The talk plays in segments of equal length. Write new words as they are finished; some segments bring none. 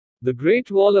The Great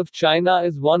Wall of China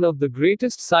is one of the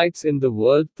greatest sights in the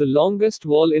world, the longest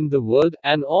wall in the world,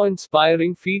 an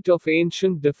awe-inspiring feat of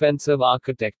ancient defensive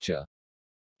architecture.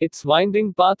 Its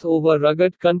winding path over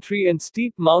rugged country and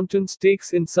steep mountains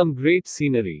takes in some great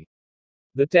scenery.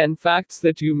 The 10 facts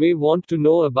that you may want to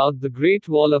know about the Great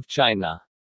Wall of China.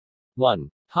 1.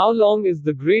 How long is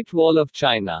the Great Wall of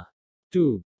China?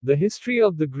 2. The history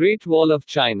of the Great Wall of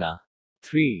China.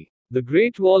 3. The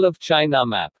Great Wall of China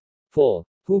map. 4.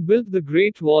 Who built the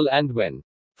Great Wall and when?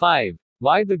 5.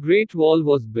 Why the Great Wall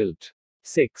was built.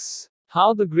 6.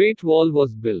 How the Great Wall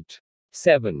was built.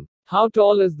 7. How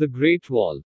tall is the Great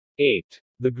Wall? 8.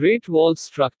 The Great Wall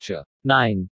structure.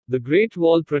 9. The Great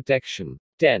Wall protection.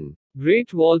 10.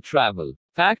 Great Wall travel.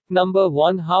 Fact number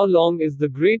 1. How long is the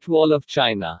Great Wall of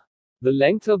China? The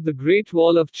length of the Great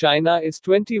Wall of China is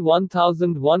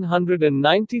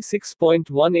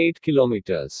 21,196.18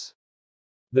 kilometers.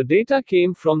 The data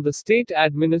came from the State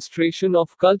Administration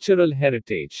of Cultural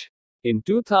Heritage. In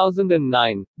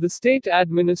 2009, the State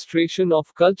Administration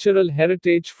of Cultural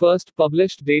Heritage first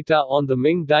published data on the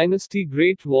Ming Dynasty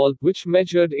Great Wall, which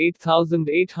measured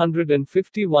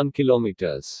 8,851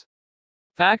 kilometers.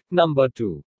 Fact number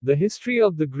 2. The history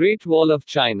of the Great Wall of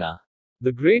China.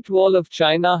 The Great Wall of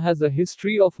China has a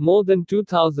history of more than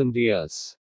 2,000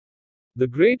 years. The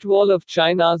Great Wall of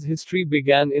China's history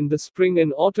began in the spring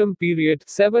and autumn period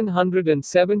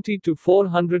 770 to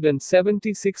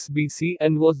 476 BC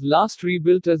and was last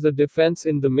rebuilt as a defense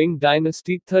in the Ming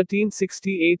Dynasty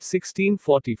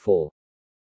 1368-1644.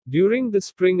 During the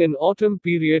spring and autumn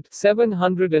period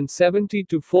 770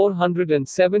 to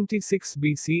 476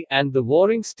 BC and the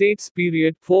Warring States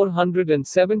period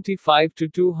 475 to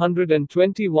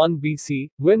 221 BC,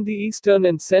 when the eastern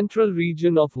and central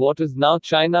region of what is now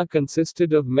China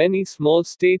consisted of many small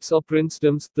states or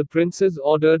princedoms, the princes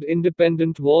ordered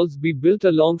independent walls be built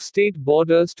along state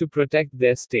borders to protect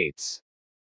their states.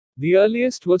 The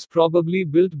earliest was probably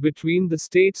built between the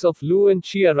states of Lu and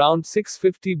Qi around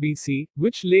 650 BC,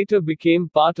 which later became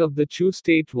part of the Chu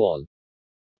state wall.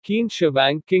 Qin Shi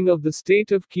Huang, king of the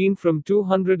state of Qin from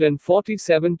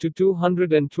 247 to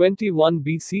 221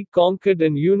 BC, conquered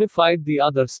and unified the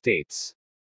other states.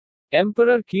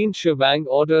 Emperor Qin Shi Huang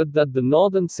ordered that the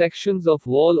northern sections of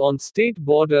wall on state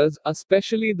borders,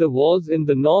 especially the walls in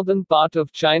the northern part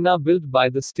of China built by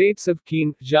the states of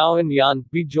Qin, Zhao and Yan,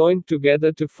 be joined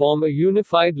together to form a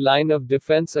unified line of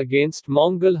defense against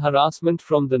Mongol harassment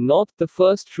from the north, the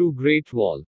first true Great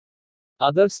Wall.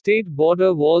 Other state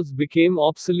border walls became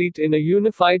obsolete in a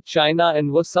unified China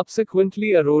and were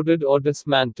subsequently eroded or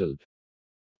dismantled.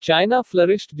 China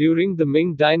flourished during the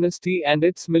Ming Dynasty and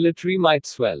its military might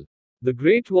swelled. The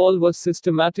Great Wall was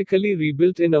systematically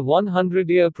rebuilt in a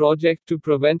 100-year project to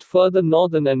prevent further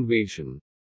northern invasion.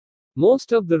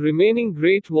 Most of the remaining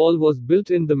Great Wall was built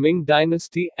in the Ming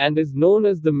Dynasty, and is known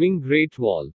as the Ming Great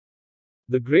Wall.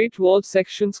 The Great Wall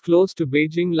sections close to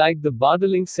Beijing like the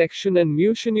Badaling section and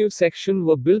Mushinu section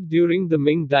were built during the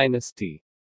Ming Dynasty.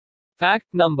 Fact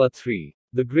number 3.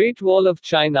 The Great Wall of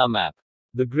China map.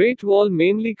 The Great Wall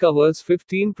mainly covers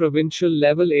 15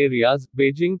 provincial-level areas: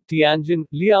 Beijing, Tianjin,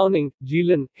 Liaoning,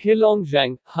 Jilin,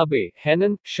 Heilongjiang, Hebei,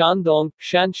 Henan, Shandong,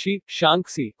 Shanxi,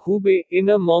 Shaanxi, Hubei,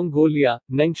 Inner Mongolia,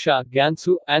 Ningxia,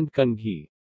 Gansu, and Kanghi.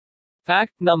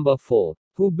 Fact number 4.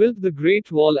 Who built the Great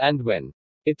Wall and when?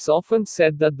 It's often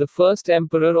said that the first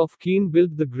emperor of Qin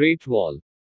built the Great Wall.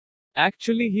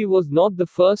 Actually, he was not the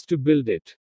first to build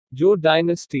it. Zhou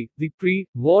dynasty, the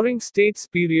pre-Warring States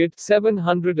period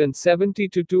 770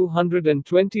 to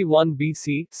 221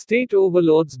 BC, state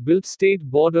overlords built state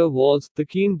border walls. The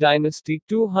Qin dynasty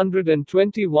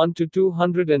 221 to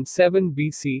 207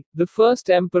 BC, the first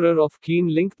emperor of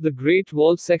Qin linked the Great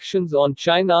Wall sections on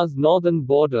China's northern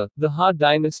border. The Ha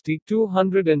dynasty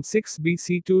 206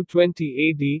 BC 220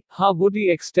 AD, Ha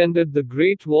Wudi extended the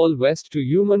Great Wall west to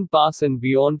Yumen Pass and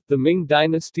beyond. The Ming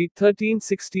dynasty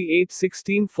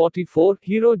 1368-1644,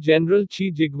 Hero General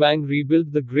Qi Jiguang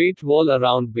rebuilt the Great Wall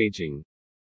around Beijing.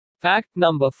 Fact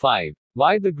number 5.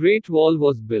 Why the Great Wall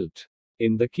was built.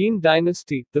 In the Qin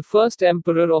dynasty, the first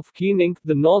emperor of Qin inked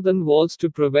the northern walls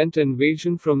to prevent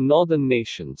invasion from northern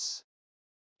nations.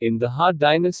 In the Ha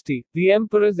dynasty, the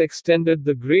emperors extended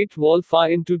the Great Wall far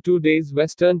into today's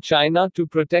western China to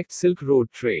protect Silk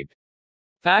Road trade.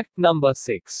 Fact number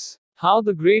 6. How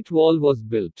the Great Wall was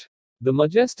built. The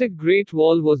majestic Great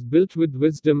Wall was built with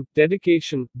wisdom,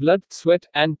 dedication, blood, sweat,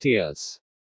 and tears.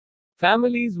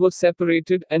 Families were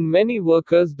separated, and many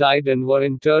workers died and were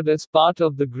interred as part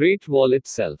of the Great Wall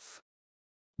itself.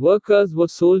 Workers were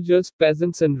soldiers,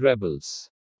 peasants, and rebels.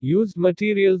 Used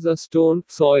materials are stone,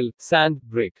 soil, sand,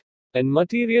 brick, and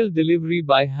material delivery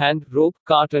by hand, rope,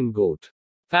 cart, and goat.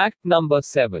 Fact number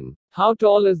 7. How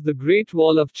tall is the Great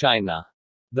Wall of China?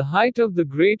 The height of the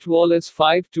Great Wall is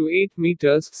 5 to 8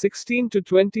 meters, 16 to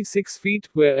 26 feet,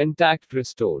 where intact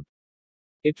restored.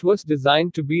 It was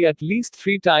designed to be at least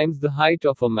 3 times the height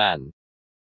of a man.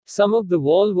 Some of the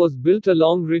wall was built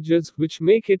along ridges, which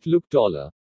make it look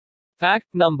taller. Fact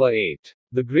number 8.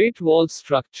 The Great Wall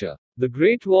structure. The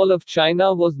Great Wall of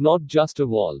China was not just a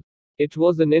wall. It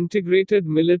was an integrated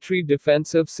military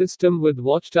defensive system with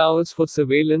watchtowers for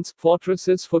surveillance,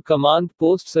 fortresses for command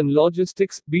posts and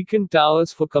logistics, beacon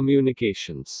towers for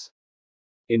communications.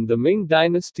 In the Ming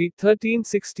Dynasty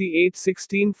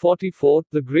 1368-1644,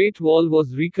 the Great Wall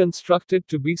was reconstructed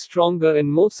to be stronger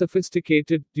and more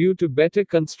sophisticated, due to better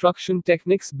construction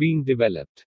techniques being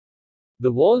developed.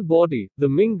 The wall body, the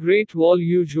Ming Great Wall,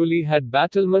 usually had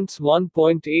battlements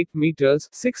 1.8 meters,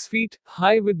 6 feet,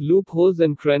 high with loopholes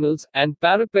and crenelles, and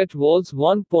parapet walls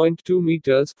 1.2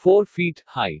 meters, 4 feet,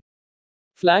 high.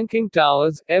 Flanking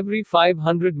towers, every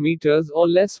 500 meters or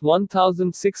less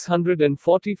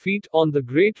 1,640 feet, on the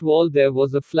Great Wall there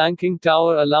was a flanking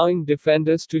tower allowing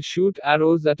defenders to shoot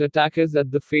arrows at attackers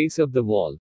at the face of the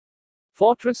wall.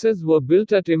 Fortresses were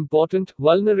built at important,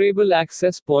 vulnerable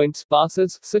access points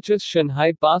passes, such as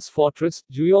Shanghai Pass Fortress,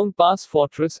 Juyong Pass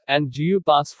Fortress, and Jiu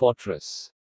Pass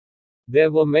Fortress. There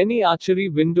were many archery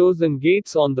windows and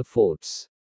gates on the forts.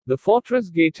 The fortress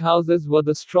gatehouses were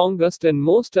the strongest and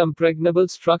most impregnable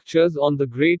structures on the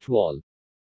Great Wall.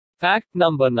 Fact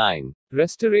number 9.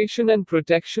 Restoration and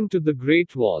protection to the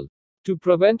Great Wall. To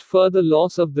prevent further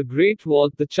loss of the Great Wall,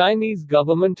 the Chinese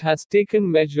government has taken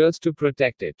measures to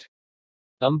protect it.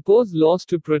 Impose laws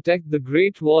to protect the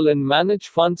Great Wall and manage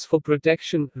funds for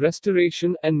protection,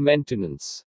 restoration, and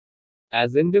maintenance.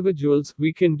 As individuals,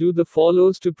 we can do the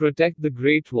follows to protect the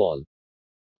Great Wall.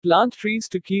 Plant trees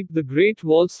to keep the Great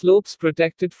Wall slopes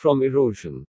protected from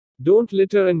erosion. Don't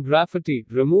litter and graffiti,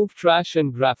 remove trash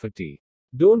and graffiti.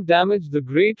 Don't damage the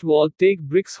Great Wall, take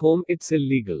bricks home, it's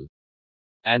illegal.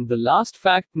 And the last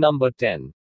fact number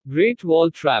 10. Great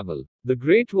Wall travel. The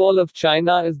Great Wall of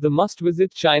China is the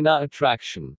must-visit China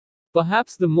attraction.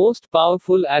 Perhaps the most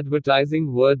powerful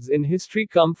advertising words in history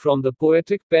come from the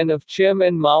poetic pen of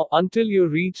Chairman Mao: "Until you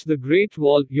reach the Great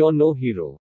Wall, you're no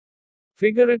hero."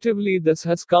 Figuratively, this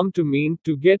has come to mean,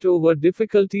 to get over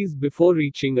difficulties before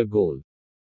reaching a goal.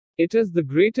 It is the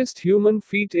greatest human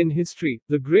feat in history.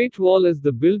 The Great Wall is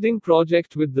the building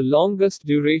project with the longest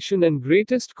duration and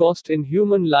greatest cost in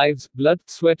human lives, blood,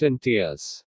 sweat and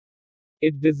tears.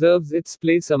 It deserves its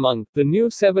place among the new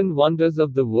 7 wonders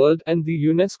of the world and the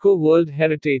UNESCO World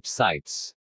Heritage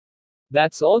Sites.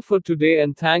 That's all for today,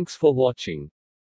 and thanks for watching.